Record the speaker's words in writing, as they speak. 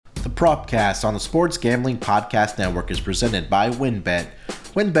The Propcast on the Sports Gambling Podcast Network is presented by WynnBET.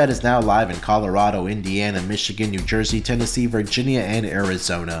 WynnBET is now live in Colorado, Indiana, Michigan, New Jersey, Tennessee, Virginia, and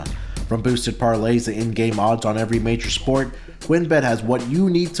Arizona. From boosted parlays to in-game odds on every major sport, WynnBET has what you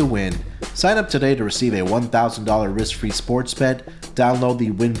need to win. Sign up today to receive a $1,000 risk-free sports bet. Download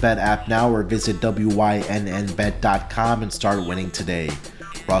the WynnBET app now or visit wynnbet.com and start winning today.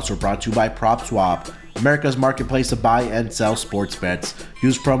 We're also brought to you by PropSwap, America's marketplace to buy and sell sports bets.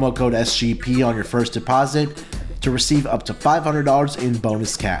 Use promo code SGP on your first deposit to receive up to $500 in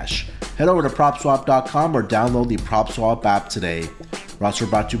bonus cash. Head over to PropSwap.com or download the PropSwap app today. We're also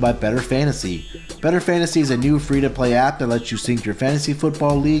brought to you by Better Fantasy. Better Fantasy is a new free-to-play app that lets you sync your fantasy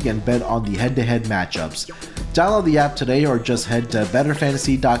football league and bet on the head-to-head matchups. Download the app today or just head to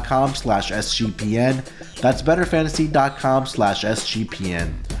betterfantasy.com/SGPN. That's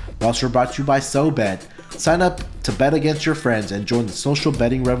betterfantasy.com/SGPN. We're also brought to you by SoBet. Sign up to bet against your friends and join the social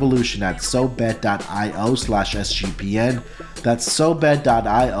betting revolution at sobet.io/SGPN. That's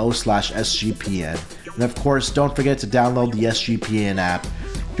sobet.io/SGPN. And of course, don't forget to download the SGPN app,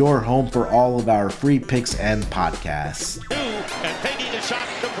 your home for all of our free picks and podcasts. And taking a shot,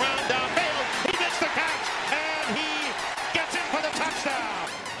 the ground downfield. He gets the catch, and he gets in for the touchdown.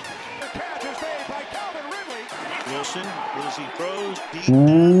 The catch is made by Calvin Ridley. Wilson, as he throws.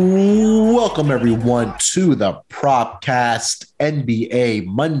 Welcome everyone to the Propcast NBA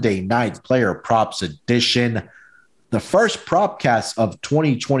Monday Night Player Props Edition, the first Propcast of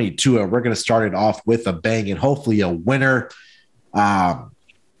 2022, and we're going to start it off with a bang and hopefully a winner.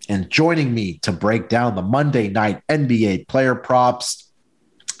 And joining me to break down the Monday Night NBA Player Props,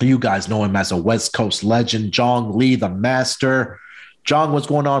 you guys know him as a West Coast legend, Jong Lee, the master. Jong, what's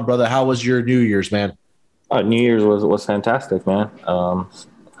going on, brother? How was your New Year's, man? New Year's was fantastic, man.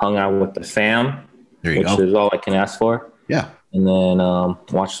 Hung out with the fam, which is all I can ask for. Yeah. And then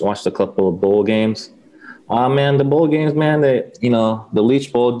watched a couple of bowl games. Man, the bowl games, man, the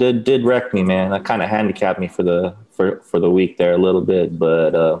Leach Bowl did wreck me, man. That kind of handicapped me for the week there a little bit,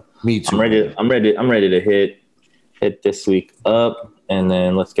 but me too. I'm ready to hit this week up, and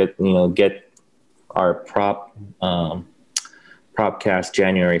then let's get our Propcast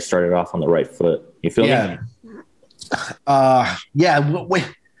January started off on the right foot. You feel me?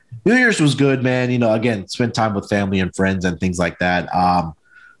 New Year's was good, man. Again, spend time with family and friends and things like that.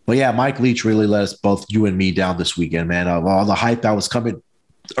 But yeah, Mike Leach really let us, both you and me, down this weekend, man. Of all the hype that was coming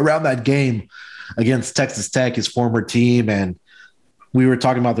around that game against Texas Tech, his former team, and we were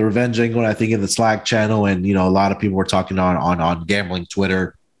talking about the revenge angle, I think, in the Slack channel, and a lot of people were talking on gambling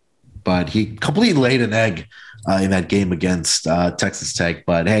Twitter. But he completely laid an egg in that game against Texas Tech.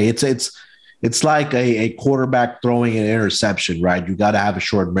 But hey, it's like a quarterback throwing an interception, right? You got to have a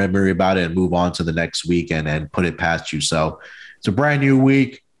short memory about it and move on to the next week and put it past you. So it's a brand new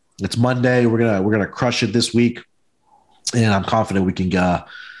week. It's Monday. We're gonna crush it this week, and I'm confident we can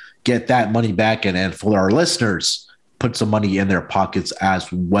get that money back and for our listeners, put some money in their pockets as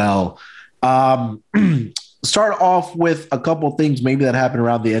well. Start off with a couple things maybe that happened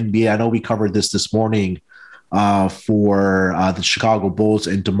around the NBA. I know we covered this morning for the Chicago Bulls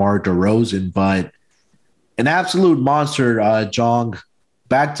and DeMar DeRozan, but an absolute monster, Jong.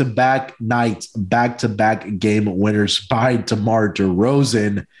 Back-to-back nights, back-to-back game winners by DeMar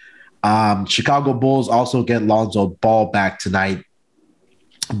DeRozan. Chicago Bulls also get Lonzo Ball back tonight.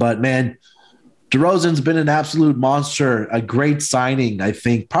 But, man, DeRozan's been an absolute monster, a great signing, I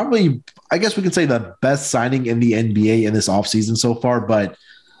think. Probably, I guess we can say the best signing in the NBA in this offseason so far. But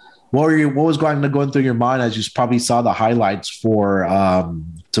what was going through your mind as you probably saw the highlights for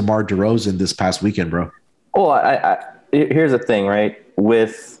DeMar DeRozan this past weekend, bro? Well, I here's the thing, right?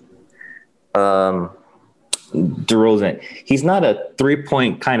 With DeRozan, he's not a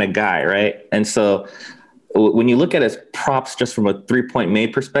 3-point kind of guy, right? And so when you look at his props just from a 3-point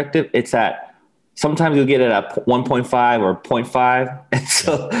made perspective, it's at sometimes you'll get it at 1.5 or 0.5. And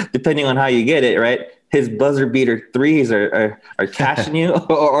so depending on how you get it, right, his buzzer beater threes are cashing you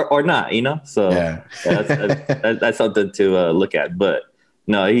or not, So that's something to look at. But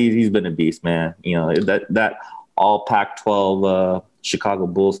no, he's been a beast, man. That all Pac-12 Chicago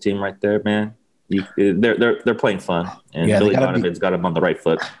Bulls team right there, man. They're playing fun, and Billy Donovan's got him on the right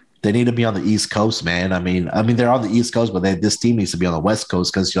foot. They need to be on the East Coast, man. I mean, they're on the East Coast, but this team needs to be on the West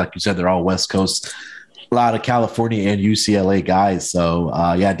Coast because, like you said, they're all West Coast. A lot of California and UCLA guys. So,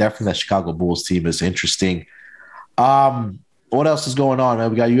 definitely that Chicago Bulls team is interesting. What else is going on, man?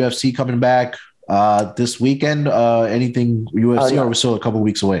 We got UFC coming back this weekend. Anything UFC, or are we still a couple of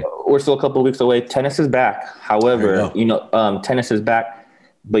weeks away? We're still a couple of weeks away. Tennis is back. However, tennis is back,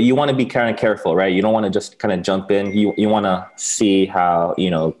 but you want to be kind of careful, right? You don't want to just kind of jump in. You want to see how,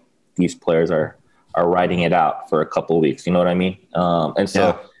 these players are riding it out for a couple of weeks. You know what I mean? And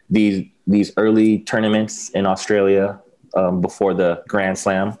so these early tournaments in Australia before the Grand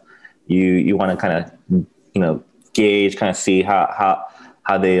Slam, you want to kind of gauge, kind of see how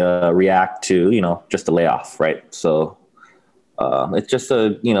they react to just the layoff, right? So it's just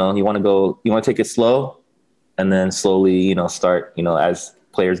you want to take it slow, and then slowly start as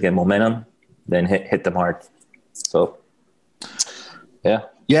players get momentum, then hit them hard. So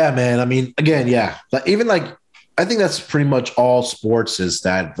yeah, man. I mean, again, even I think that's pretty much all sports is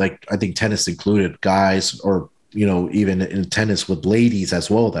that, I think tennis included, guys, or even in tennis with ladies as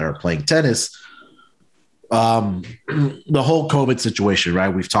well that are playing tennis. The whole COVID situation, right?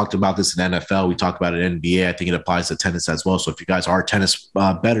 We've talked about this in NFL. We talked about it in NBA. I think it applies to tennis as well. So if you guys are tennis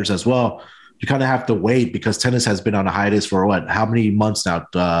bettors as well, you kind of have to wait because tennis has been on a hiatus for how many months now?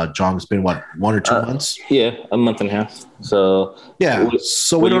 John, it's been 1 or 2 months? Yeah, a month and a half. So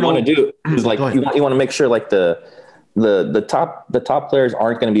so what you want to do is you want to make sure the top players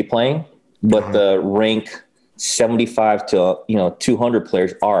aren't going to be playing, but the rank 75 to 200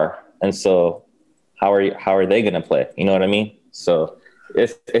 players are, and so how are they going to play? You know what I mean? So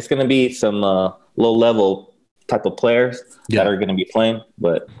it's going to be some low level type of players that are going to be playing,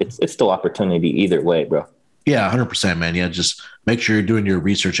 but it's still opportunity either way, bro. Yeah, 100%, man. Yeah, just make sure you're doing your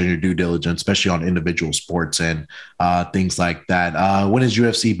research and your due diligence, especially on individual sports and things like that. When is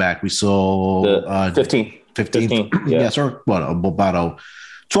UFC back? We saw 15. 15. Yeah, so about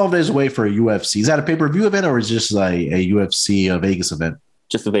 12 days away for a UFC. Is that a pay-per-view event or is it just a UFC Vegas event?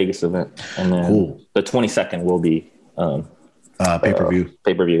 Just a Vegas event, and then the 22nd will be pay-per-view.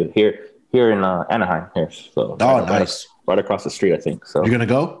 Pay-per-view here in Anaheim. Here, so nice, right across the street, I think. So you're gonna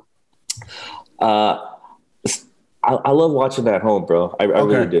go? I love watching that at home, bro. I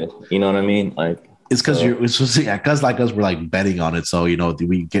really do. You know what I mean? It's because because like us, we're betting on it. So we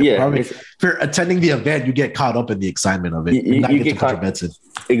get probably if you're attending the event, you get caught up in the excitement of it. You get caught. Bets in.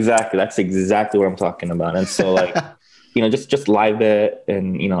 Exactly, that's exactly what I'm talking about. And so just live bet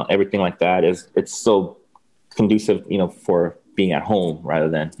and everything like that it's so conducive for being at home rather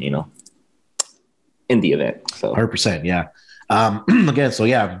than in the event. So 100%, yeah. Again,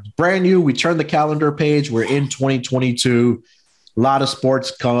 so brand new. We turned the calendar page. We're in 2022. A lot of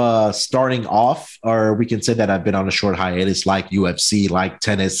sports starting off, or we can say that I've been on a short hiatus, like UFC, like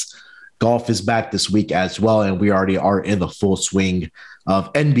tennis. Golf is back this week as well, and we already are in the full swing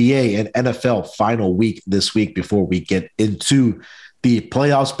of NBA and NFL final week this week before we get into the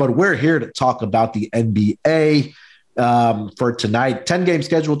playoffs. But we're here to talk about the NBA for tonight. 10-game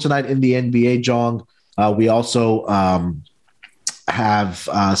schedule tonight in the NBA, Jong. We also have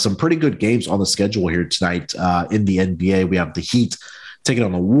some pretty good games on the schedule here tonight in the NBA. We have the Heat taking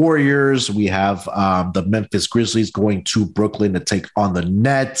on the Warriors. We have the Memphis Grizzlies going to Brooklyn to take on the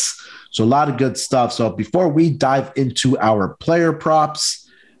Nets. So a lot of good stuff. So before we dive into our player props,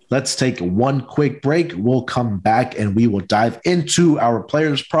 let's take one quick break. We'll come back and we will dive into our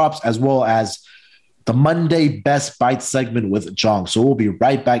players props as well as the Monday Best Bites segment with Jong. So we'll be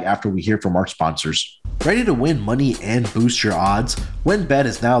right back after we hear from our sponsors. Ready to win money and boost your odds? WynnBET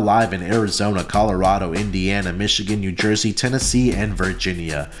is now live in Arizona, Colorado, Indiana, Michigan, New Jersey, Tennessee, and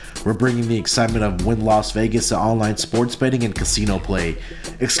Virginia. We're bringing the excitement of Wynn Las Vegas to online sports betting and casino play.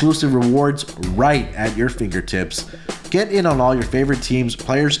 Exclusive rewards right at your fingertips. Get in on all your favorite teams,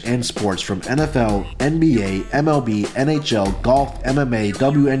 players, and sports from NFL, NBA, MLB, NHL, golf, MMA,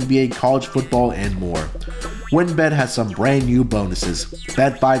 WNBA, college football, and more. WynnBET has some brand new bonuses.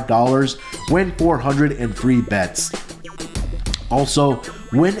 Bet $5, win $400 in free bets. Also,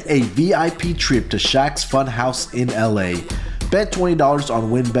 win a VIP trip to Shaq's Funhouse in LA. Bet $20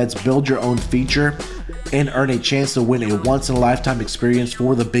 on WynnBET's Build Your Own feature and earn a chance to win a once-in-a-lifetime experience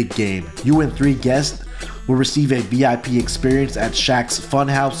for the big game. You and 3 guests will receive a VIP experience at Shaq's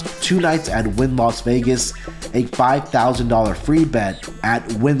Funhouse, 2 nights at Wynn Las Vegas, a $5,000 free bet at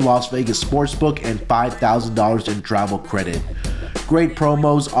Wynn Las Vegas Sportsbook, and $5,000 in travel credit. Great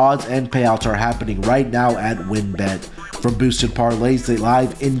promos, odds, and payouts are happening right now at WynnBET. From boosted parlays to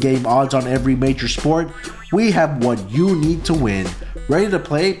live in-game odds on every major sport, we have what you need to win. Ready to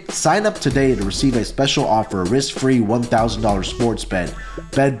play? Sign up today to receive a special offer, risk-free $1,000 sports bet.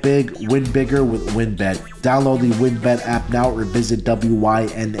 Bet big, win bigger with WynnBET. Download the WynnBET app now or visit wynnbet.com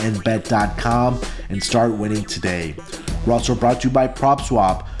and start winning today. We're also brought to you by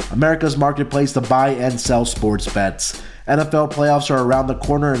PropSwap, America's marketplace to buy and sell sports bets. NFL playoffs are around the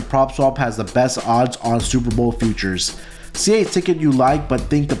corner and PropSwap has the best odds on Super Bowl futures. See a ticket you like but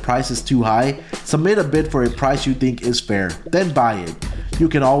think the price is too high? Submit a bid for a price you think is fair, then buy it. You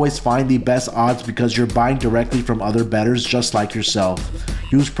can always find the best odds because you're buying directly from other bettors just like yourself.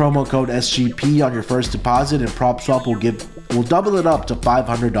 Use promo code SGP on your first deposit, and PropSwap will double it up to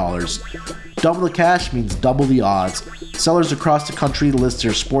 $500. Double the cash means double the odds. Sellers across the country list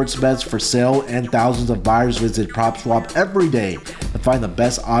their sports bets for sale, and thousands of buyers visit PropSwap every day to find the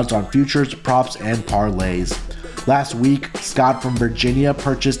best odds on futures, props, and parlays. Last week, Scott from Virginia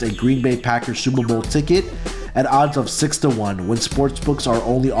purchased a Green Bay Packers Super Bowl ticket at odds of 6-1 when sportsbooks are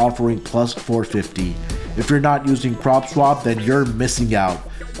only offering plus 450. If you're not using PropSwap, then you're missing out.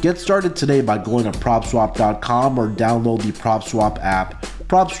 Get started today by going to PropSwap.com or download the PropSwap app.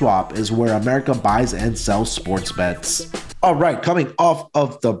 PropSwap is where America buys and sells sports bets. All right, coming off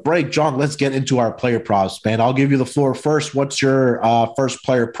of the break, John, let's get into our player props, man. I'll give you the floor first. What's your first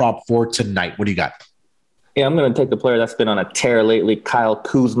player prop for tonight? What do you got? Yeah, I'm going to take the player that's been on a tear lately, Kyle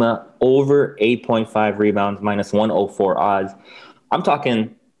Kuzma, over 8.5 rebounds, minus 104 odds. I'm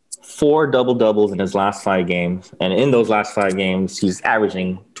talking 4 double-doubles in his last 5 games. And in those last 5 games, he's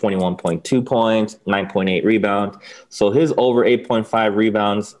averaging 21.2 points, 9.8 rebounds. So his over 8.5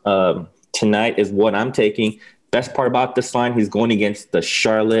 rebounds tonight is what I'm taking. Best part about this line, he's going against the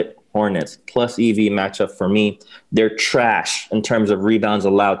Charlotte Hornets, plus EV matchup for me. They're trash in terms of rebounds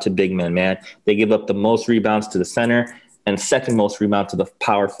allowed to big men, man. They give up the most rebounds to the center and second most rebounds to the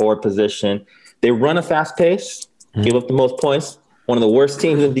power forward position. They run a fast pace, give up the most points. One of the worst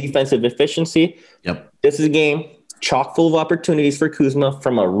teams in defensive efficiency. Yep. This is a game chock full of opportunities for Kuzma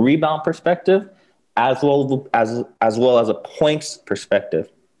from a rebound perspective, as well as a points perspective.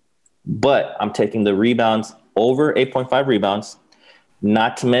 But I'm taking the rebounds over 8.5 rebounds.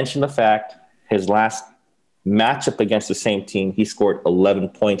 Not to mention the fact his last matchup against the same team, he scored 11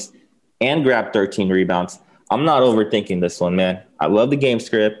 points and grabbed 13 rebounds. I'm not overthinking this one, man. I love the game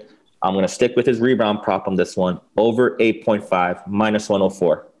script. I'm going to stick with his rebound prop on this one. Over 8.5, minus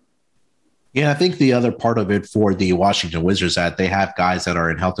 104. Yeah, I think the other part of it for the Washington Wizards that they have guys that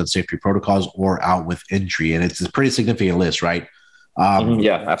are in health and safety protocols or out with injury, and it's a pretty significant list, right?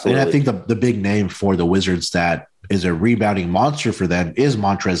 Yeah, absolutely. And I think the big name for the Wizards that is a rebounding monster for them is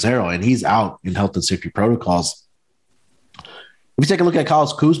Montrezl Harrell, and he's out in health and safety protocols. If you take a look at Kyle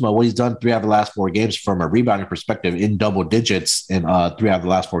Kuzma, what he's done 3 out of the last 4 games from a rebounding perspective in double digits in 3 out of the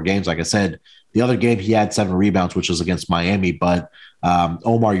last 4 games. Like I said, the other game he had 7 rebounds, which was against Miami, but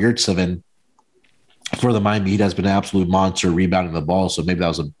Omar Yurtseven for the Miami Heat has been an absolute monster rebounding the ball, so maybe that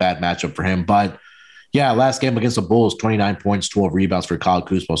was a bad matchup for him. But yeah, last game against the Bulls, 29 points, 12 rebounds for Kyle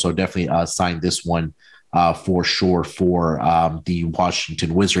Kuzma, so definitely sign this one for sure for the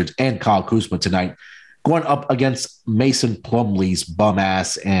Washington Wizards and Kyle Kuzma tonight, going up against Mason Plumlee's bum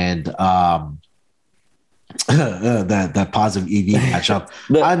ass and that positive EV matchup.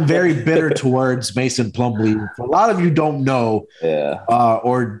 I'm very bitter towards Mason Plumlee. A lot of you don't know,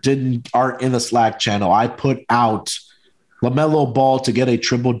 or aren't in the Slack channel. I put out LaMelo Ball to get a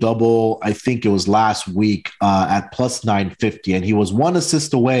triple double. I think it was last week at plus 950, and he was 1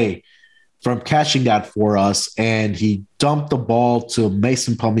 assist away from catching that for us, and he dumped the ball to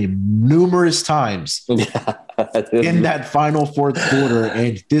Mason Plumlee numerous times in that final 4th quarter,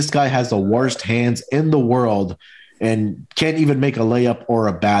 and this guy has the worst hands in the world and can't even make a layup or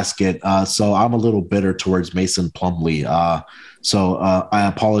a basket. So I'm a little bitter towards Mason Plumlee. So I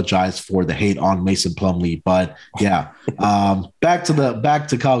apologize for the hate on Mason Plumlee, but yeah, back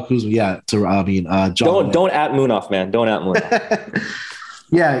to Kyle Kuzma. Yeah, John. Don't at Moonoff, man. Don't at Moonoff.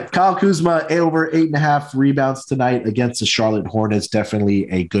 Yeah, Kyle Kuzma over 8.5 rebounds tonight against the Charlotte Hornets. Definitely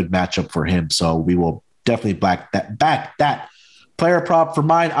a good matchup for him. So we will definitely back that player prop for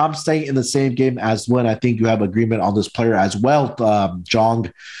mine. I'm staying in the same game as Lynn. I think you have agreement on this player as well, Jong.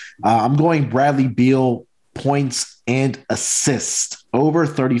 I'm going Bradley Beal points and assists over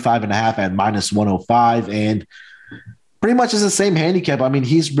 35.5 at minus 105, and pretty much is the same handicap. I mean,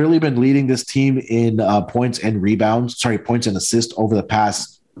 he's really been leading this team in points and assists over the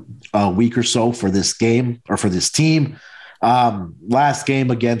past week or so for this game or for this team. Last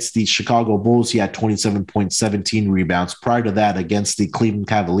game against the Chicago Bulls, he had 27.17 rebounds. Prior to that, against the Cleveland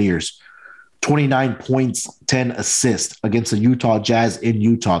Cavaliers, 29 points, 10 assists. Against the Utah Jazz in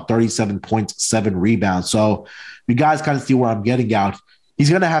Utah, 37.7 rebounds. So you guys kind of see where I'm getting out. He's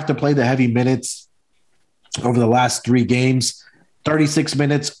going to have to play the heavy minutes over the last 3 games, 36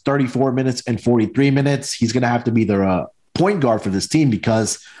 minutes, 34 minutes, and 43 minutes. He's going to have to be the point guard for this team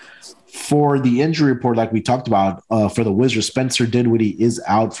because for the injury report, like we talked about, for the Wizards, Spencer Dinwiddie is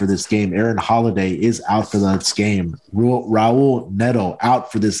out for this game. Aaron Holiday is out for this game. Raul Neto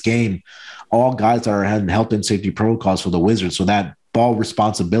out for this game. All guys that are in health and safety protocols for the Wizards. So that ball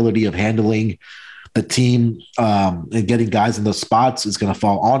responsibility of handling the team and getting guys in those spots is going to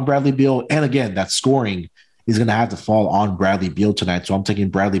fall on Bradley Beal. And again, that scoring is going to have to fall on Bradley Beal tonight. So I'm taking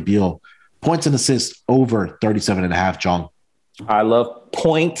Bradley Beal points and assists over 37.5, John. I love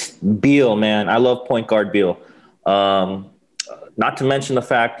point Beal, man. I love point guard Beal. Not to mention the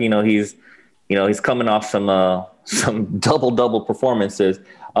fact, he's coming off some double performances.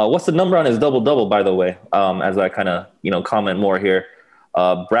 What's the number on his double, by the way? As I kind of, comment more here.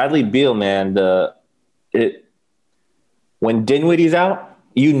 Bradley Beal, man, when Dinwiddie's out,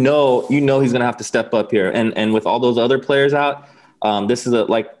 he's going to have to step up here. And with all those other players out, this is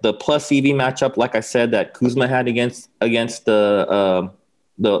like the plus EV matchup, like I said, that Kuzma had against the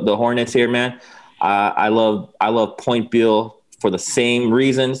Hornets here, man. I love point Beal for the same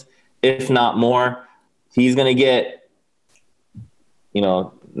reasons, if not more. He's going to get,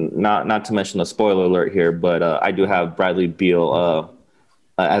 not to mention the spoiler alert here, but I do have Bradley Beal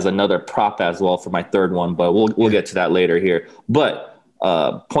as another prop as well for my third one, but we'll get to that later here. But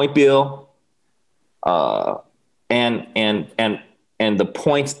point Beal and the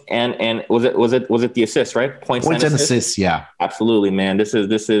points and was it the assists, right? Points and assists, yeah, absolutely, man. This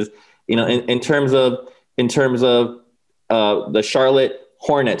is in terms of the Charlotte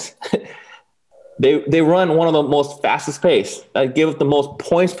Hornets. They run one of the most fastest pace. That give up the most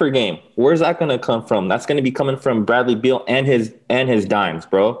points per game. Where's that going to come from? That's going to be coming from Bradley Beal and his dimes,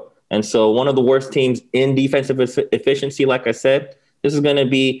 bro. And so one of the worst teams in defensive efficiency, like I said, this is going to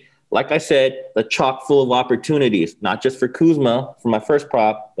be, like I said, the chock full of opportunities, not just for Kuzma for my first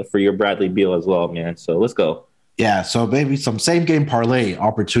prop, but for your Bradley Beal as well, man. So let's go. Yeah, so maybe some same game parlay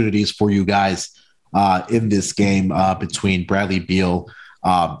opportunities for you guys in this game between Bradley Beal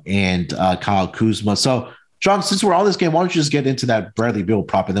and Kyle Kuzma. So, John, since we're on this game, why don't you just get into that Bradley Beal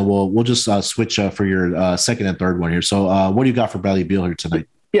prop, and then we'll just switch for your second and third one here. So, what do you got for Bradley Beal here tonight?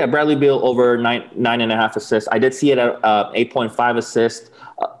 Yeah, Bradley Beal over 9.5 assists. I did see it at 8.5 assists,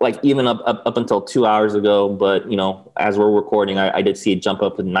 like even up until 2 hours ago. But as we're recording, I did see it jump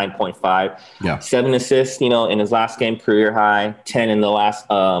up to 9.5. Yeah, 7 assists, in his last game, career high. 10 in the last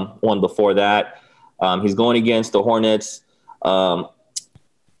one before that. He's going against the Hornets.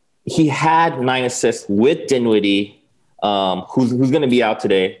 He had 9 assists with Dinwiddie, who's going to be out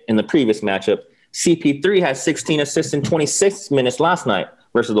today in the previous matchup. CP3 had 16 assists in 26 minutes last night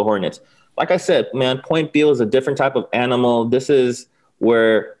versus the Hornets. Like I said, man, point Beal is a different type of animal. This is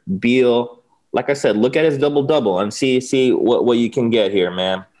where Beal, like I said, look at his double and see what you can get here,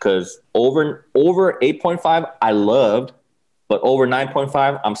 man. Because over 8.5, I loved, but over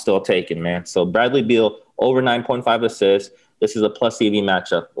 9.5, I'm still taking, man. So Bradley Beal over 9.5 assists. This is a plus EV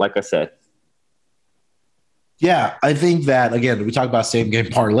matchup, like I said. Yeah, I think that, again, we talk about same game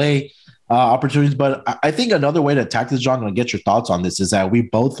parlay opportunities, but I think another way to attack this, John, and get your thoughts on this, is that we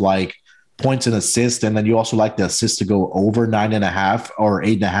both like points and assists, and then you also like the assists to go over 9.5 or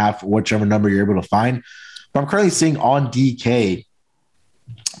 8.5, whichever number you're able to find. But I'm currently seeing on DK,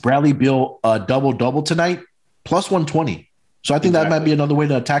 Bradley Beal double tonight, plus 120. So I think that might be another way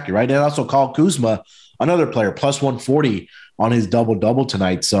to attack it, right? And also Kyle Kuzma, another player, plus 140 on his double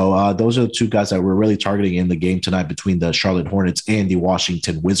tonight. So those are the two guys that we're really targeting in the game tonight between the Charlotte Hornets and the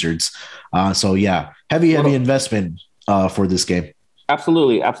Washington Wizards. So yeah, heavy investment for this game.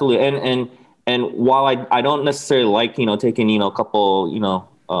 Absolutely. And while I don't necessarily like, taking, a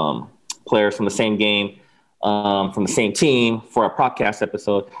couple, players from the same game, from the same team for a Propcast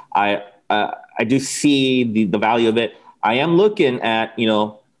episode, I do see the value of it. I am looking at,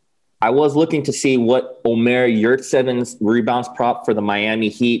 I was looking to see what Omer Yurtsev's rebounds prop for the Miami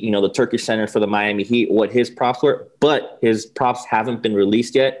Heat, the Turkish center for the Miami Heat, what his props were, but his props haven't been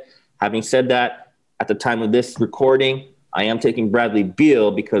released yet. Having said that, at the time of this recording, I am taking Bradley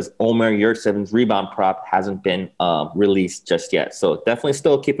Beal because Omer Yurtsev's rebound prop hasn't been released just yet. So definitely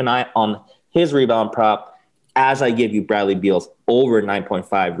still keep an eye on his rebound prop as I give you Bradley Beal's over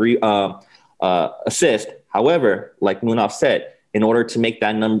 9.5 assist. However, like Munaf said, in order to make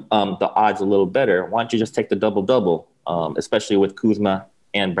that the odds a little better, why don't you just take the double, especially with Kuzma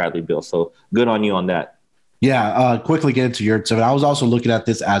and Bradley Beal? So good on you on that. Yeah, quickly get into Yurtseven. I was also looking at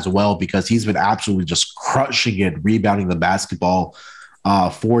this as well because he's been absolutely just crushing it, rebounding the basketball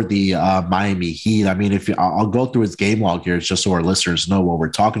for the Miami Heat. I mean, I'll go through his game log here just so our listeners know what we're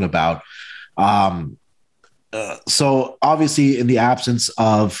talking about. So obviously in the absence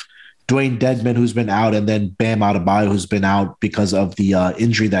of Dwayne Dedmon, who's been out, and then Bam Adebayo, who's been out because of the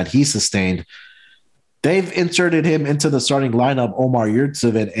injury that he sustained, they've inserted him into the starting lineup, Omer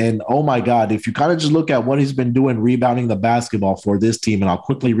Yurtseven. And oh my God, if you kind of just look at what he's been doing, rebounding the basketball for this team, and I'll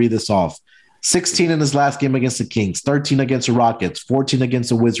quickly read this off. 16 in his last game against the Kings, 13 against the Rockets, 14 against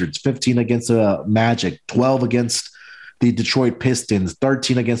the Wizards, 15 against the Magic, 12 against the Detroit Pistons,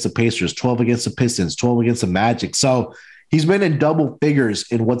 13 against the Pacers, 12 against the Pistons, 12 against the Magic. So he's been in double figures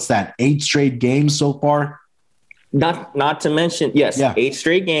in 8 straight games so far. Not to mention, yes, Yeah. 8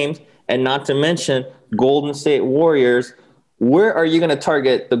 straight games, and not to mention Golden State Warriors. Where are you going to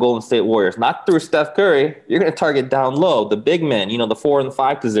target the Golden State Warriors? Not through Steph Curry. You're going to target down low, the big men, the 4 and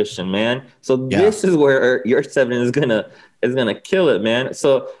 5 position, man. So This is where your 7 is gonna kill it, man.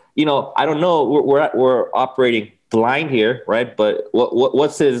 So I don't know. We're operating blind here, right? But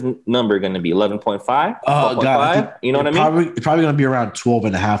what's his number going to be? 11.5? God, you know what I mean? Probably going to be around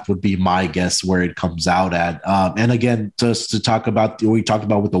 12.5 would be my guess where it comes out at. And again, just to talk about what we talked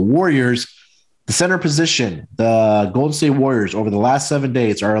about with the Warriors. The center position, the Golden State Warriors over the last 7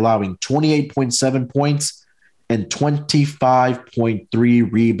 days are allowing 28.7 points and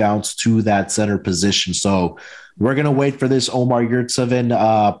 25.3 rebounds to that center position. So we're going to wait for this Omar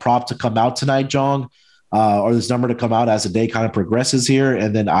Yurtseven prop to come out tonight, Jong, or this number to come out as the day kind of progresses here.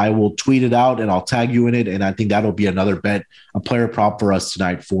 And then I will tweet it out and I'll tag you in it. And I think that'll be another bet, a player prop for us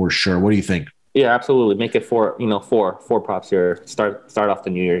tonight for sure. What do you think? Yeah, absolutely. Make it four props here. Start off the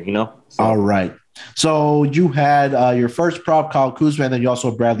new year, So. All right. So you had your first prop, Kyle Kuzma, and then you also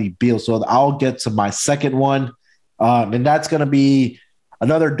have Bradley Beal. So I'll get to my second one. And that's going to be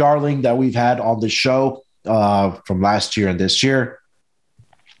another darling that we've had on the show from last year and this year.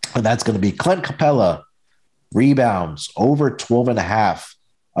 And that's going to be Clint Capella, rebounds over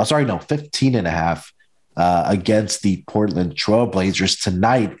 15.5 against the Portland Trailblazers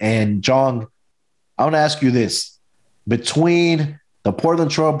tonight. And John, I want to ask you this. Between the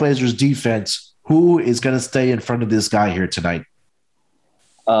Portland Trailblazers defense, who is going to stay in front of this guy here tonight?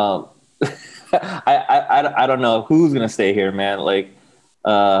 I don't know who's going to stay here, man. Like,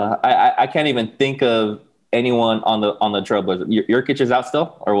 I can't even think of anyone on the Trailblazers. Jokic is out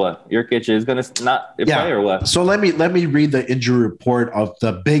still, or what? Jokic is going to not play, or what? So let me read the injury report of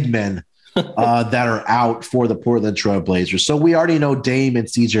the big men that are out for the Portland Trailblazers. So we already know Dame and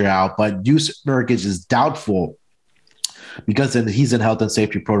CJ are out, but Yusuf Nurkic is doubtful because he's in health and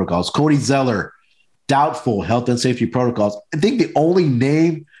safety protocols. Cody Zeller, doubtful, health and safety protocols. I think the only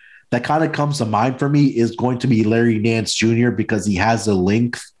name that kind of comes to mind for me is going to be Larry Nance Jr. because he has the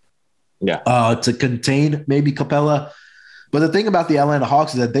length to contain maybe Capella. But the thing about the Atlanta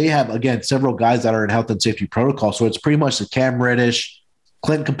Hawks is that they have, again, several guys that are in health and safety protocol. So it's pretty much the Cam Reddish,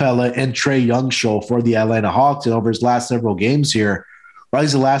 Clint Capella, and Trae Young show for the Atlanta Hawks. And over his last several games here, or at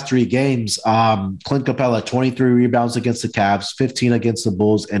least the last 3 games, Clint Capella, 23 rebounds against the Cavs, 15 against the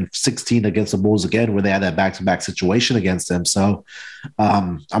Bulls, and 16 against the Bulls again, where they had that back-to-back situation against them. So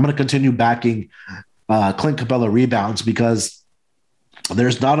I'm going to continue backing Clint Capella rebounds because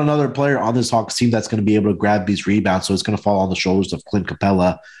there's not another player on this Hawks team that's going to be able to grab these rebounds. So it's going to fall on the shoulders of Clint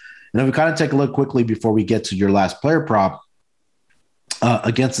Capella. And if we kind of take a look quickly before we get to your last player prop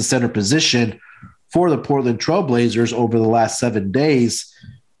against the center position, for the Portland Trailblazers over the last 7 days,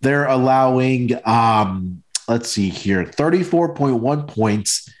 they're allowing, 34.1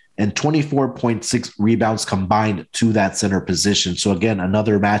 points and 24.6 rebounds combined to that center position. So again,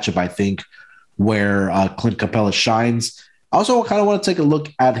 another matchup, I think, where Clint Capella shines. I also kind of want to take a look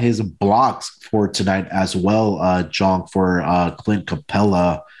at his blocks for tonight as well, John, for Clint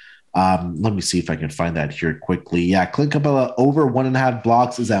Capella. Let me see if I can find that here quickly. Yeah, Clint Capella over 1.5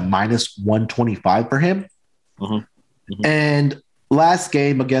 blocks is at minus 125 for him. Mm-hmm. Mm-hmm. And last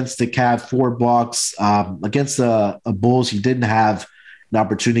game against the Cavs, 4 blocks. Against the Bulls, he didn't have an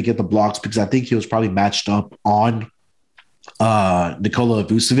opportunity to get the blocks because I think he was probably matched up on Nikola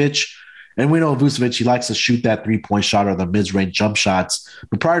Vucevic. And we know Vucevic, he likes to shoot that 3-point shot or the mid-range jump shots.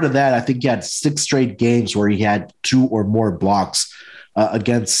 But prior to that, I think he had 6 straight games where he had 2 or more blocks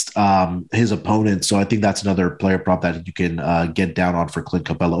against his opponent. So I think that's another player prop that you can get down on for Clint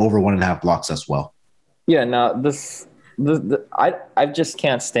Capella, over 1.5 blocks as well. Yeah, now I just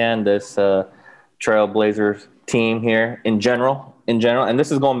can't stand this Trailblazers team here in general, and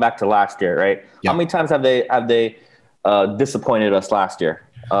this is going back to last year, right? Yeah. How many times have they disappointed us last year?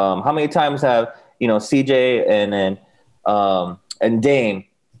 How many times have CJ and Dame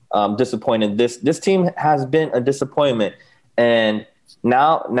disappointed? This team has been a disappointment, and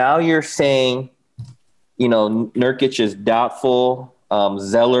now you're saying, Nurkic is doubtful,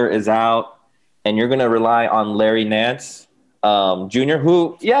 Zeller is out, and you're going to rely on Larry Nance Jr.,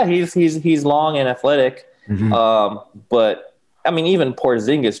 who, he's long and athletic, but I mean, even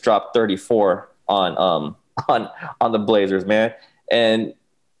Porzingis dropped 34 on the Blazers, man, and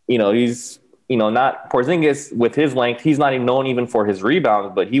he's not Porzingis with his length. He's not even known even for his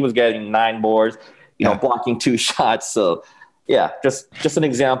rebounds, but he was getting 9 boards, blocking 2 shots. So. Yeah, just an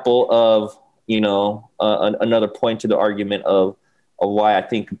example of another point to the argument of why I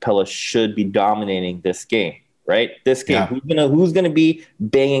think Capella should be dominating this game, right? This game, who's gonna be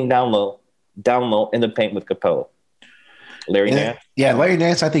banging down low in the paint with Capella? Larry Nance? Yeah, Larry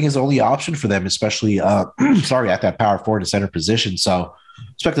Nance, I think, is the only option for them, especially, at that power forward and center position. So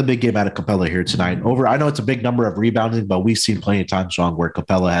expect a big game out of Capella here tonight. I know it's a big number of rebounding, but we've seen plenty of times, Sean, where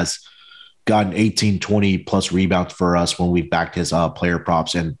Capella has gotten 18, 20 plus rebounds for us when we backed his player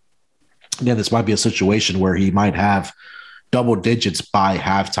props. And again, this might be a situation where he might have double digits by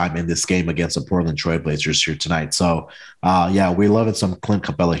halftime in this game against the Portland Trailblazers here tonight. So, we're loving some Clint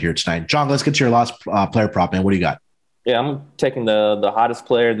Capella here tonight. John, let's get to your last player prop, man. What do you got? Yeah, I'm taking the hottest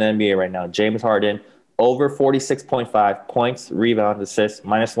player in the NBA right now, James Harden, over 46.5 points, rebounds, assists,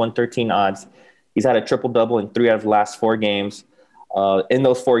 minus 113 odds. He's had a triple-double in 3 out of the last 4 games. In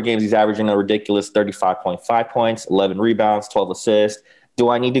those 4 games, he's averaging a ridiculous 35.5 points, 11 rebounds, 12 assists. Do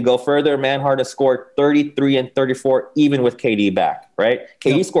I need to go further? Man, Harden scored 33 and 34, even with KD back, right?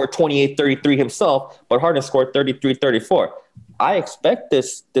 KD scored 28, 33 himself, but Harden scored 33, 34. I expect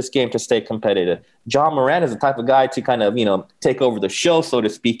this game to stay competitive. John Moran is the type of guy to kind of, take over the show, so to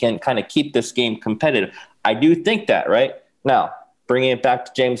speak, and kind of keep this game competitive. I do think that, right? Now, bringing it back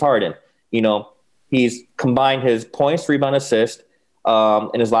to James Harden, he's combined his points, rebound, assist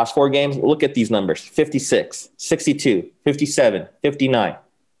in his last 4 games. Look at these numbers: 56, 62, 57, 59.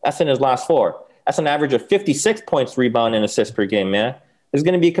 That's in his last 4. That's an average of 56 points, rebound, and assists per game, man. It's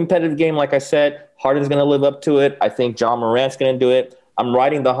going to be a competitive game, like I said. Harden's going to live up to it. I think John Morant's going to do it. I'm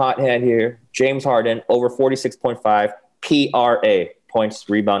riding the hot hand here. James Harden, over 46.5 PRA, points,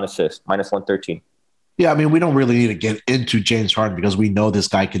 rebound, assist, minus 113. Yeah, I mean, we don't really need to get into James Harden because we know this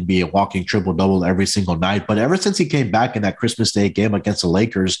guy can be a walking triple-double every single night. But ever since he came back in that Christmas Day game against the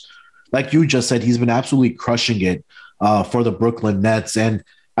Lakers, like you just said, he's been absolutely crushing it for the Brooklyn Nets. And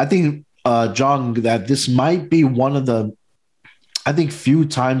I think, John, that this might be one of the, few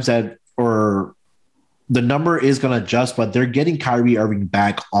times that, or the number is going to adjust, but they're getting Kyrie Irving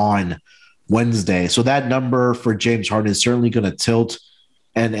back on Wednesday. So that number for James Harden is certainly going to tilt,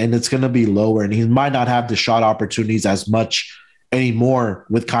 and it's going to be lower, and he might not have the shot opportunities as much anymore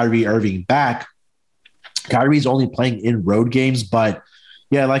with Kyrie Irving back. Kyrie's only playing in road games, but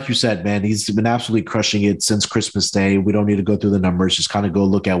yeah, like you said, man, he's been absolutely crushing it since Christmas Day. We don't need to go through the numbers, just kind of go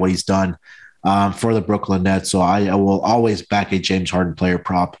look at what he's done for the Brooklyn Nets. So I will always back a James Harden player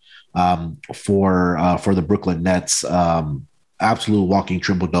prop for the Brooklyn Nets. Absolute walking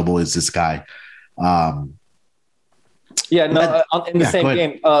triple-double is this guy. In the same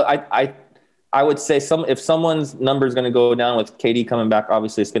game, I would say if someone's number is going to go down with KD coming back,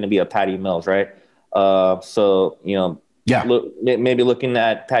 obviously it's going to be a Patty Mills, right? Maybe looking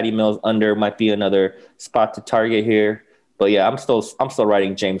at Patty Mills under might be another spot to target here. But yeah, I'm still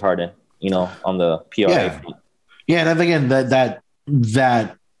writing James Harden, on the PRA. Yeah, and again, that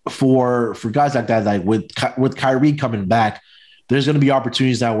for guys like that, like with Kyrie coming back, there's going to be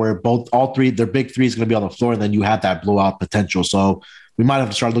opportunities now where all three, their big three is going to be on the floor, and then you have that blowout potential. So we might have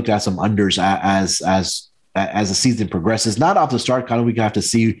to start looking at some unders as the season progresses. Not off the start, kind of we have to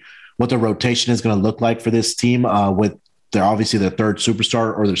see what the rotation is going to look like for this team with obviously their third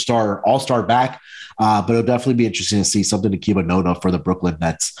superstar or their all-star back. But it'll definitely be interesting to see, something to keep a note of for the Brooklyn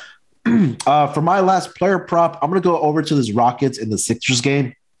Nets. For my last player prop, I'm going to go over to this Rockets in the Sixers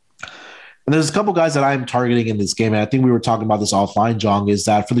game. And there's a couple guys that I'm targeting in this game. And I think we were talking about this offline, John, is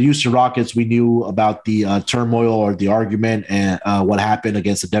that for the Houston Rockets, we knew about the turmoil or the argument and what happened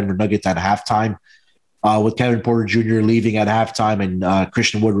against the Denver Nuggets at halftime with Kevin Porter Jr. leaving at halftime and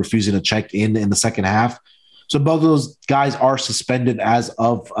Christian Wood refusing to check in the second half. So both of those guys are suspended as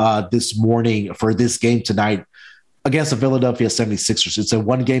of this morning for this game tonight against the Philadelphia 76ers. It's a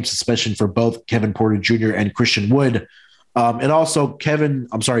 1-game suspension for both Kevin Porter Jr. and Christian Wood. And also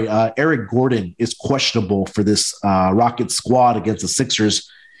Eric Gordon is questionable for this Rockets squad against the Sixers.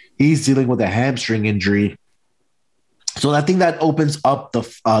 He's dealing with a hamstring injury. So I think that opens up the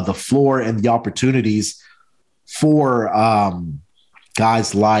floor and the opportunities for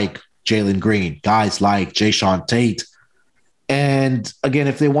guys like Jalen Green, guys like Jayshawn Tate. And again,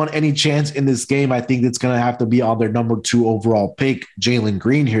 if they want any chance in this game, I think it's going to have to be on their number 2 overall pick, Jalen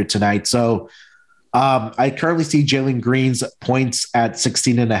Green, here tonight. So I currently see Jalen Green's points at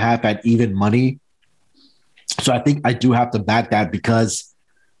 16.5 at even money. So I think I do have to back that because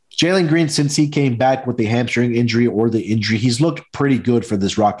Jalen Green, since he came back with the hamstring injury or the injury, he's looked pretty good for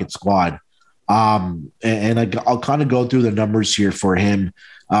this Rocket squad. And I'll kind of go through the numbers here for him.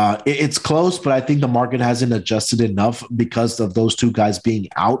 It's close, but I think the market hasn't adjusted enough because of those two guys being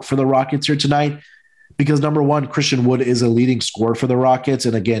out for the Rockets here tonight. because number one, Christian Wood is a leading scorer for the Rockets.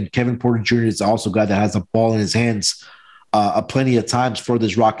 And again, Kevin Porter Jr. is also a guy that has the ball in his hands plenty of times for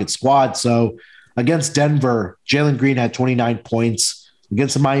this Rocket squad. So against Denver, Jalen Green had 29 points.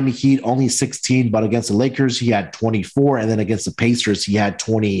 Against the Miami Heat, only 16, but against the Lakers, he had 24. And then against the Pacers, he had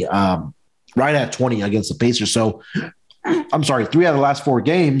 20, right at 20 against the Pacers. So I'm sorry, 3 out of the last 4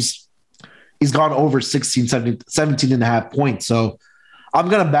 games, he's gone over 17 and a half points. So I'm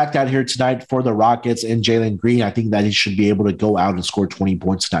going to back that here tonight for the Rockets and Jalen Green. I think that he should be able to go out and score 20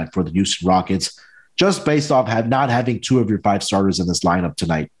 points tonight for the Houston Rockets, just based off not having 2 of your 5 starters in this lineup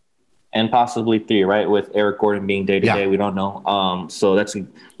tonight. And possibly 3, right? With Eric Gordon being day-to-day, we don't know. So that's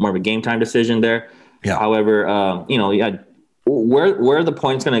more of a game-time decision there. Yeah. However, where are the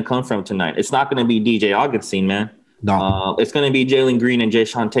points going to come from tonight? It's not going to be DJ Augustine, man. No. It's going to be Jalen Green and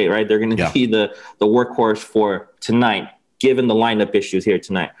Jayshawn Tate, right? They're going to be the workhorse for tonight, given the lineup issues here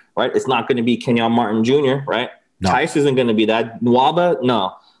tonight, right? It's not going to be Kenyon Martin Jr., right? No. Tice isn't going to be that. Nwaba,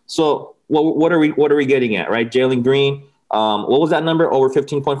 no. So what are we getting at, right? Jalen Green, what was that number? Over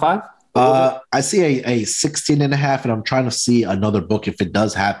 15.5? I see a 16 and a half, and I'm trying to see another book if it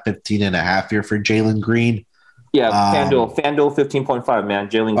does have 15 and a half here for Jalen Green. Yeah, FanDuel 15.5, man.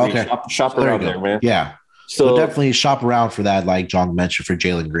 Jalen Green, okay. Shop around there, man. Yeah. So definitely shop around for that, like John mentioned, for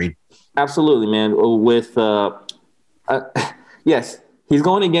Jalen Green. Absolutely, man. With yes, he's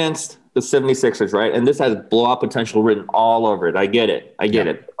going against the 76ers, right? And this has blowout potential written all over it. I get it.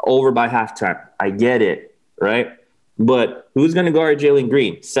 Over by halftime. I get it, right? But who's going to guard Jalen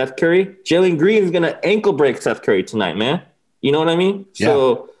Green? Seth Curry? Jalen Green is going to ankle break Seth Curry tonight, man. You know what I mean? Yeah.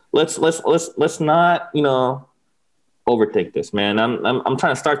 So let's not, overtake this, man. I'm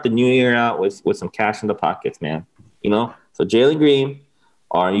trying to start the new year out with some cash in the pockets, man. So Jalen Green,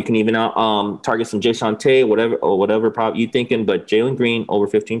 or you can even target some Jayshawn Tate, whatever prop you thinking, but Jalen Green over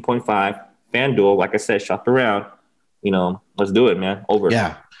 15.5. FanDuel, like I said, shop around. Let's do it, man. Over.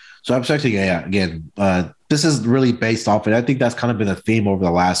 Yeah. So I'm expecting, again, this is really based off it. I think that's kind of been a theme over the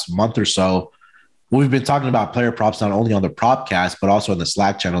last month or so. We've been talking about player props not only on the Propcast, but also in the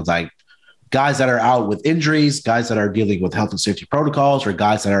Slack channels, like guys that are out with injuries, guys that are dealing with health and safety protocols, or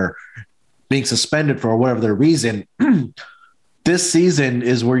guys that are being suspended for whatever their reason. This season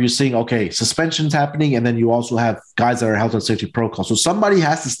is where you're seeing, okay, suspensions happening, and then you also have guys that are health and safety protocols. So somebody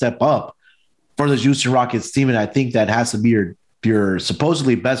has to step up for the Houston Rockets team, and I think that has to be your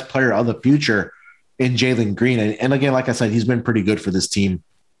supposedly best player of the future in Jalen Green. And again, like I said, he's been pretty good for this team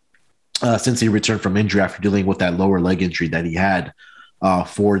since he returned from injury after dealing with that lower leg injury that he had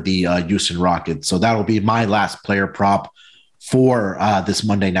for the Houston Rockets. So that'll be my last player prop for this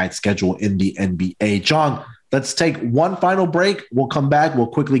Monday night schedule in the NBA. John, let's take one final break. We'll come back. We'll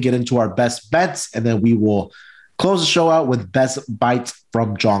quickly get into our best bets, and then we will close the show out with best bites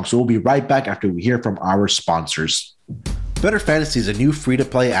from John. So we'll be right back after we hear from our sponsors. Better Fantasy is a new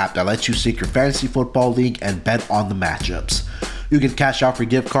free-to-play app that lets you sync your fantasy football league and bet on the matchups. You can cash out for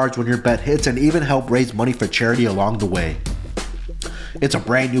gift cards when your bet hits and even help raise money for charity along the way. It's a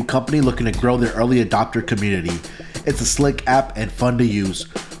brand new company looking to grow their early adopter community. It's a slick app and fun to use.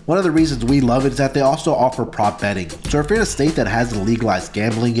 One of the reasons we love it is that they also offer prop betting. So if you're in a state that hasn't legalized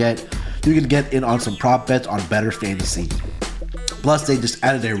gambling yet, you can get in on some prop bets on Better Fantasy. Plus, they just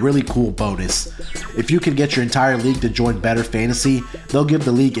added a really cool bonus. If you can get your entire league to join Better Fantasy, they'll give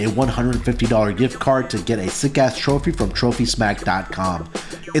the league a $150 gift card to get a sick-ass trophy from TrophySmack.com.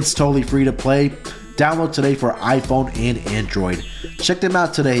 It's totally free to play. Download today for iPhone and Android. Check them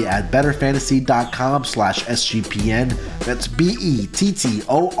out today at betterfantasy.com/SGPN. That's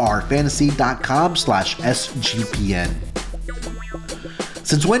BETTOR fantasy.com/SGPN.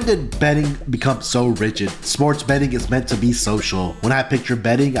 Since when did betting become so rigid? Sports betting is meant to be social. When I picture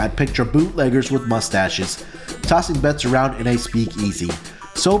betting, I picture bootleggers with mustaches, tossing bets around in a speakeasy.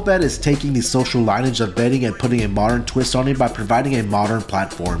 SoBet is taking the social lineage of betting and putting a modern twist on it by providing a modern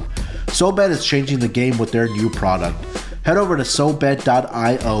platform. SoBet is changing the game with their new product. Head over to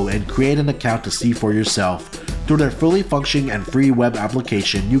SoBet.io and create an account to see for yourself. Through their fully functioning and free web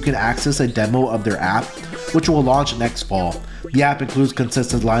application, you can access a demo of their app, which will launch next fall. The app includes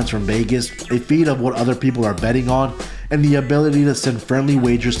consistent lines from Vegas, a feed of what other people are betting on, and the ability to send friendly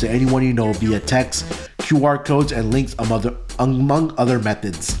wagers to anyone you know via text, QR codes, and links among other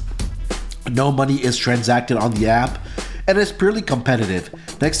methods. No money is transacted on the app, and it's purely competitive.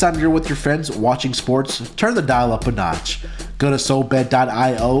 Next time you're with your friends watching sports, turn the dial up a notch. Go to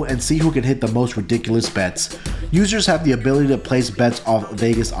SoBet.io and see who can hit the most ridiculous bets. Users have the ability to place bets off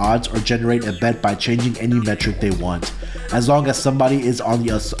Vegas odds or generate a bet by changing any metric they want, as long as somebody is on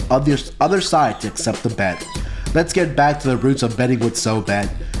the other side to accept the bet. let's get back to the roots of betting with SoBet.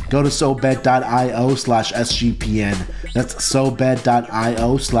 Go to SoBet.io/SGPN. That's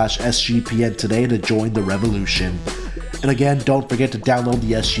SoBet.io/SGPN today to join the revolution. And again, don't forget to download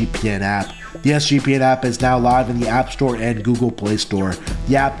the SGPN app. The SGPN app is now live in the App Store and Google Play Store.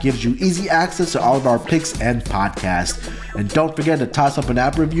 The app gives you easy access to all of our picks and podcasts. And don't forget to toss up an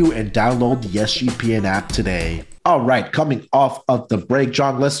app review and download the SGPN app today. All right, coming off of the break,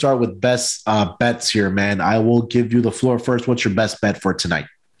 John, let's start with best bets here, man. I will give you the floor first. What's your best bet for tonight?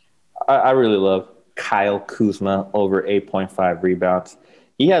 I really love Kyle Kuzma over 8.5 rebounds.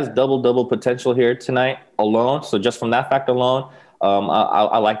 He has double-double potential here tonight alone. So just from that fact alone,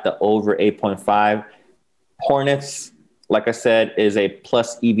 I like the over 8.5. Hornets, like I said, is a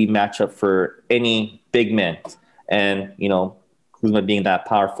plus EV matchup for any big men. And, Kuzma being that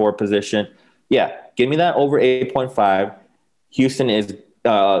power forward position. Yeah, give me that over 8.5. Houston is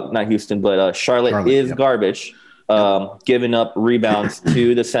not Houston, but Charlotte is yep. Garbage, giving up rebounds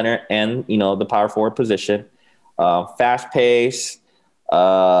to the center and, the power forward position. Fast pace.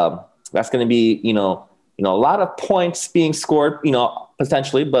 That's going to be, a lot of points being scored,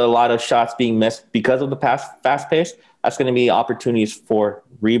 potentially, but a lot of shots being missed because of the fast pace. That's going to be opportunities for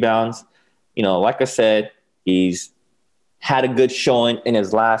rebounds. Like I said, he's had a good showing in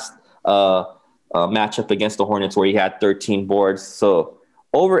his last matchup against the Hornets where he had 13 boards. So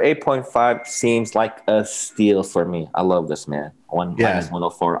over 8.5 seems like a steal for me. I love this, man. Minus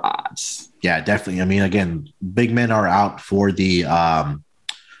 104 odds. Yeah, definitely. I mean, again, big men are out for the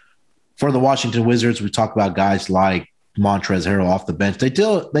Washington Wizards. We talk about guys like Montrezl Harrell off the bench.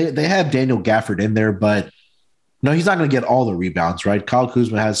 They have Daniel Gafford in there, but no, he's not going to get all the rebounds, right? Kyle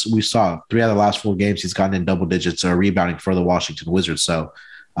Kuzma we saw 3 out of the last 4 games, he's gotten in double digits rebounding for the Washington Wizards. So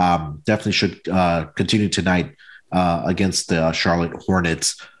definitely should continue tonight against the Charlotte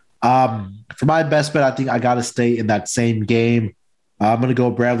Hornets. For my best bet, I think I got to stay in that same game. I'm going to go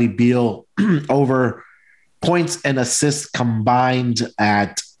Bradley Beal over points and assists combined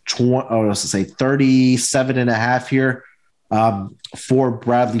at 37.5 here. For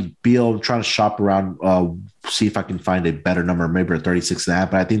Bradley Beal, I'm trying to shop around, see if I can find a better number, maybe a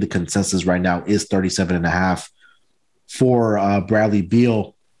 36.5, but I think the consensus right now is 37.5 for Bradley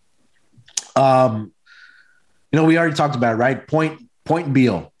Beal. We already talked about it, right? Point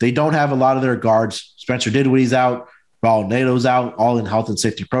Beal. They don't have a lot of their guards. Spencer Dinwiddie's out. Raul Neto's out, all in health and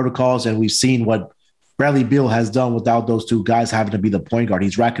safety protocols, and we've seen what Bradley Beal has done without those 2 guys having to be the point guard.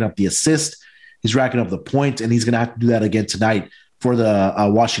 He's racking up the assist, he's racking up the points, and he's going to have to do that again tonight for the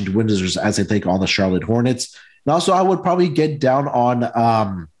Washington Wizards as they take on the Charlotte Hornets. And also, I would probably get down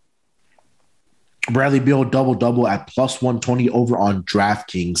on Bradley Beal double-double at plus 120 over on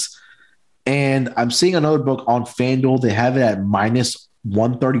DraftKings. And I'm seeing another book on FanDuel. They have it at minus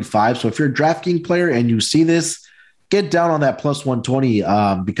 135. So if you're a DraftKings player and you see this, get down on that plus 120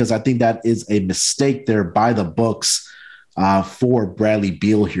 because I think that is a mistake there by the books for Bradley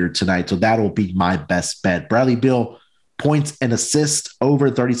Beal here tonight. So that'll be my best bet. Bradley Beal points and assists over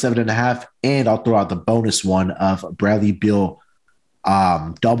 37.5. And I'll throw out the bonus one of Bradley Beal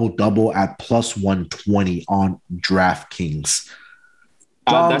double-double at plus 120 on DraftKings.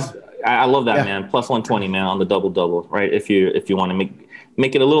 I love that, man. Plus 120, man, on the double-double, right? If you want to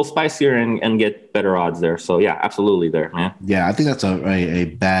make it a little spicier and get better odds there. So, yeah, absolutely there, man. Yeah, I think that's a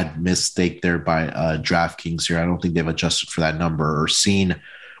bad mistake there by DraftKings here. I don't think they've adjusted for that number or seen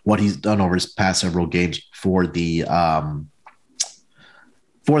what he's done over his past several games for the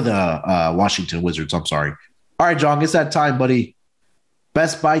Washington Wizards. I'm sorry. All right, John, it's that time, buddy.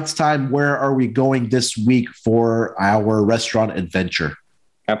 Best Bites time. Where are we going this week for our restaurant adventure?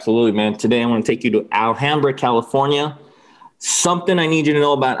 Absolutely, man. Today I'm going to take you to Alhambra, California. Something I need you to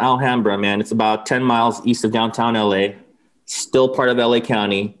know about Alhambra, man. It's about 10 miles east of downtown LA, still part of LA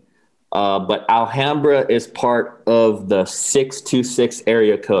County. But Alhambra is part of the 626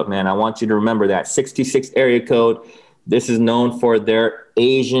 area code, man. I want you to remember that. 626 area code. This is known for their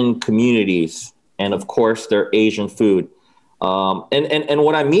Asian communities and, of course, their Asian food. And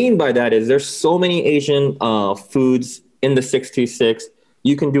what I mean by that is there's so many Asian foods in the 626.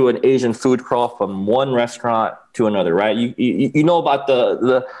 You can do an Asian food crawl from one restaurant to another, right? You know about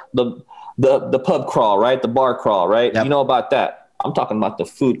the pub crawl, right? The bar crawl, right? Yep. You know about that. I'm talking about the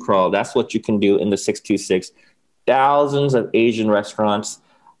food crawl. That's what you can do in the 626. Thousands of Asian restaurants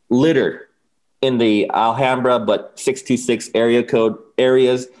littered in the Alhambra, but 626 area code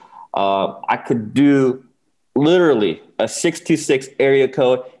areas. I could do literally a 626 area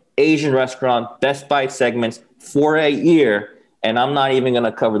code Asian restaurant Best Bite segments for a year. And I'm not even going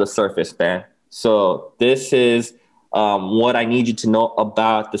to cover the surface, man. So this is what I need you to know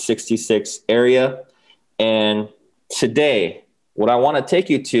about the 66 area. And today, what I want to take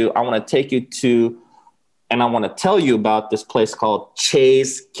you to, and I want to tell you about this place called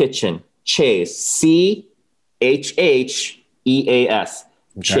Che's Kitchen. Che's, Chhheas,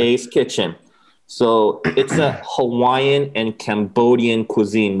 Okay. Che's Kitchen. So it's a Hawaiian and Cambodian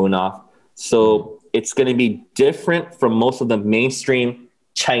cuisine, Munaf. So it's going to be different from most of the mainstream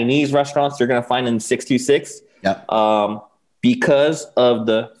Chinese restaurants you're going to find in 626. Yep. Because of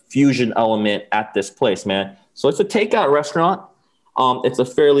the fusion element at this place, man. So it's a takeout restaurant. It's a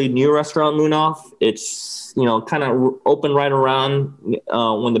fairly new restaurant, Munaf. It's, kind of open right around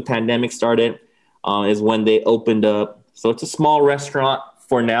when the pandemic started, is when they opened up. So it's a small restaurant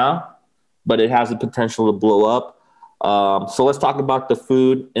for now, but it has the potential to blow up. So let's talk about the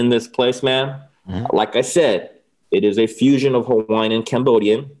food in this place, man. Mm-hmm. Like I said, it is a fusion of Hawaiian and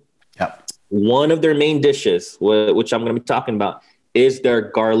Cambodian. Yep. One of their main dishes, which I'm going to be talking about, is their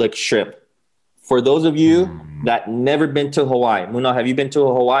garlic shrimp. For those of you that never been to Hawaii, Muna, have you been to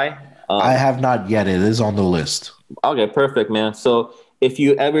Hawaii? I have not yet. It is on the list. Okay, perfect, man. So if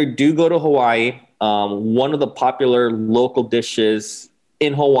you ever do go to Hawaii, one of the popular local dishes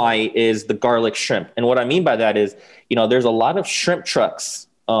in Hawaii is the garlic shrimp. And what I mean by that is, there's a lot of shrimp trucks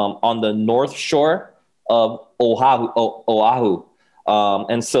on the north shore of Oahu.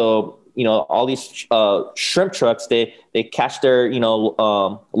 And so, all these shrimp trucks, they catch their,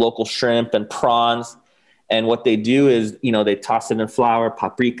 local shrimp and prawns. And what they do is, they toss it in flour,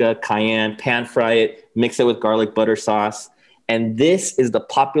 paprika, cayenne, pan fry it, mix it with garlic butter sauce. And this is the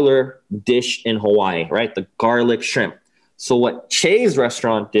popular dish in Hawaii, right? The garlic shrimp. So what Che's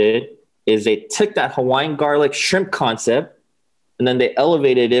restaurant did is they took that Hawaiian garlic shrimp concept and then they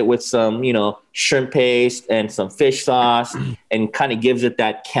elevated it with some, shrimp paste and some fish sauce and kind of gives it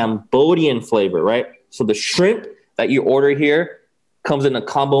that Cambodian flavor, right? So the shrimp that you order here comes in a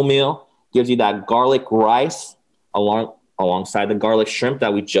combo meal, gives you that garlic rice alongside the garlic shrimp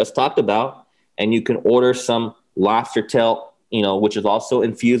that we just talked about. And you can order some lobster tail, which is also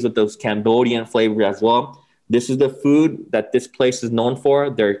infused with those Cambodian flavor as well. This is the food that this place is known for,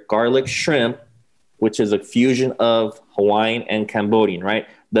 their garlic shrimp, which is a fusion of Hawaiian and Cambodian, right?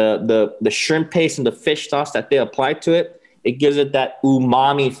 The shrimp paste and the fish sauce that they apply to it, it gives it that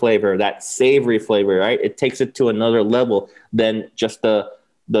umami flavor, that savory flavor, right? It takes it to another level than just the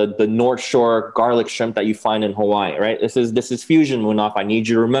North Shore garlic shrimp that you find in Hawaii, right? This is fusion, Munaf. I need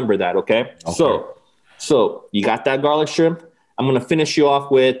you to remember that, okay? So you got that garlic shrimp. I'm gonna finish you off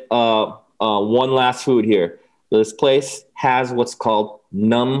with one last food here. This place has what's called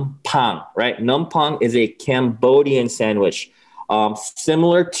num pang, right? Num pang is a Cambodian sandwich,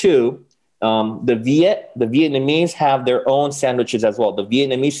 similar to the Vietnamese have their own sandwiches as well. The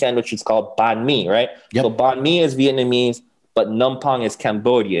Vietnamese sandwich is called banh mi, right? Yep. So banh mi is Vietnamese, but num pang is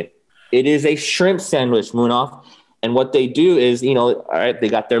Cambodian. It is a shrimp sandwich, Munaf. And what they do is, all right, they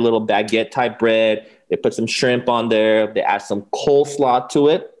got their little baguette type bread. They put some shrimp on there. They add some coleslaw to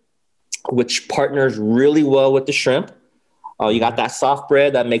it, which partners really well with the shrimp. You got that soft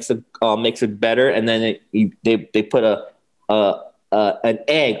bread that makes it better, and then they put an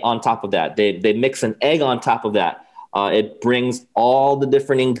egg on top of that. They mix an egg on top of that. It brings all the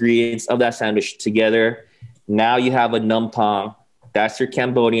different ingredients of that sandwich together. Now you have a num pang. That's your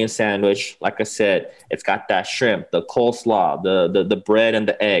Cambodian sandwich. Like I said, it's got that shrimp, the coleslaw, the bread, and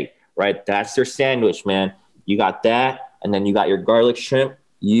the egg. Right? That's your sandwich, man. You got that, and then you got your garlic shrimp.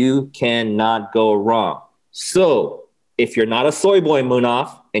 You cannot go wrong. So if you're not a soy boy,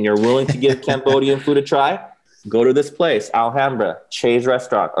 Munaf, and you're willing to give Cambodian food a try, go to this place, Alhambra, Che's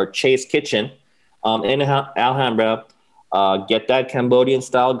Restaurant or Che's Kitchen in Alhambra. Get that Cambodian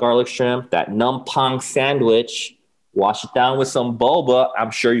style garlic shrimp, that num pang sandwich, wash it down with some boba.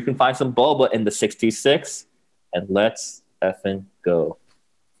 I'm sure you can find some boba in the 66, and let's effing go.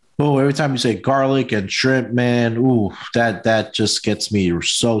 Oh, every time you say garlic and shrimp, man, ooh, that just gets me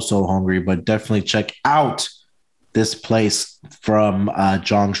so hungry. But definitely check out this place from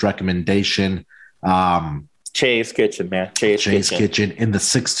John's recommendation. Che's Kitchen, man. Che's Kitchen in the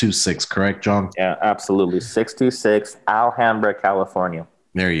 626, correct, John? Yeah, absolutely. 626 Alhambra, California.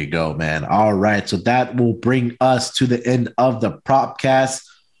 There you go, man. All right. So that will bring us to the end of the Propcast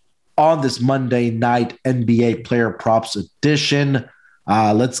on this Monday night NBA Player Props edition.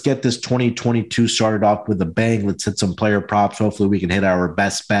 Let's get this 2022 started off with a bang. Let's hit some player props. Hopefully we can hit our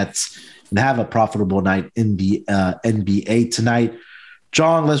best bets and have a profitable night in the NBA tonight.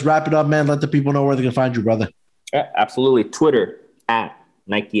 John, let's wrap it up, man. Let the people know where they can find you, brother. Yeah, absolutely. Twitter at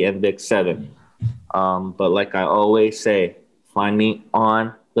NikeMVic7. But like I always say, find me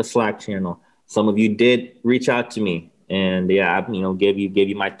on the Slack channel. Some of you did reach out to me, and gave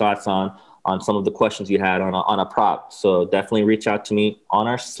you my thoughts on on some of the questions you had on a prop. So definitely reach out to me on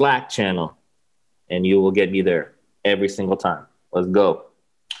our Slack channel, and you will get me there every single time. Let's go.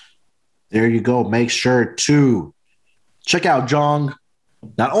 There you go. Make sure to check out Jong,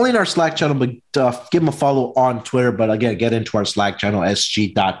 not only in our Slack channel, but give him a follow on Twitter. But again, get into our Slack channel,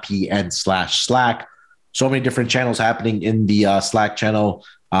 sg.pn/Slack. So many different channels happening in the Slack channel,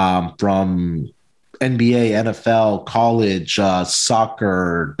 from NBA, NFL, college,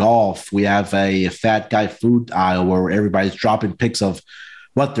 soccer, golf. We have a Fat Guy food aisle where everybody's dropping pics of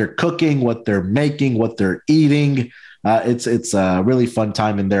what they're cooking, what they're making, what they're eating. It's a really fun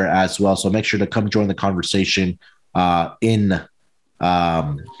time in there as well. So make sure to come join the conversation in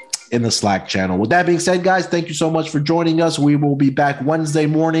the Slack channel. With that being said, guys, thank you so much for joining us. We will be back Wednesday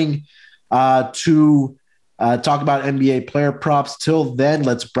morning to talk about NBA player props. Till then,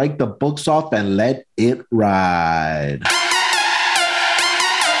 let's break the books off and let it ride.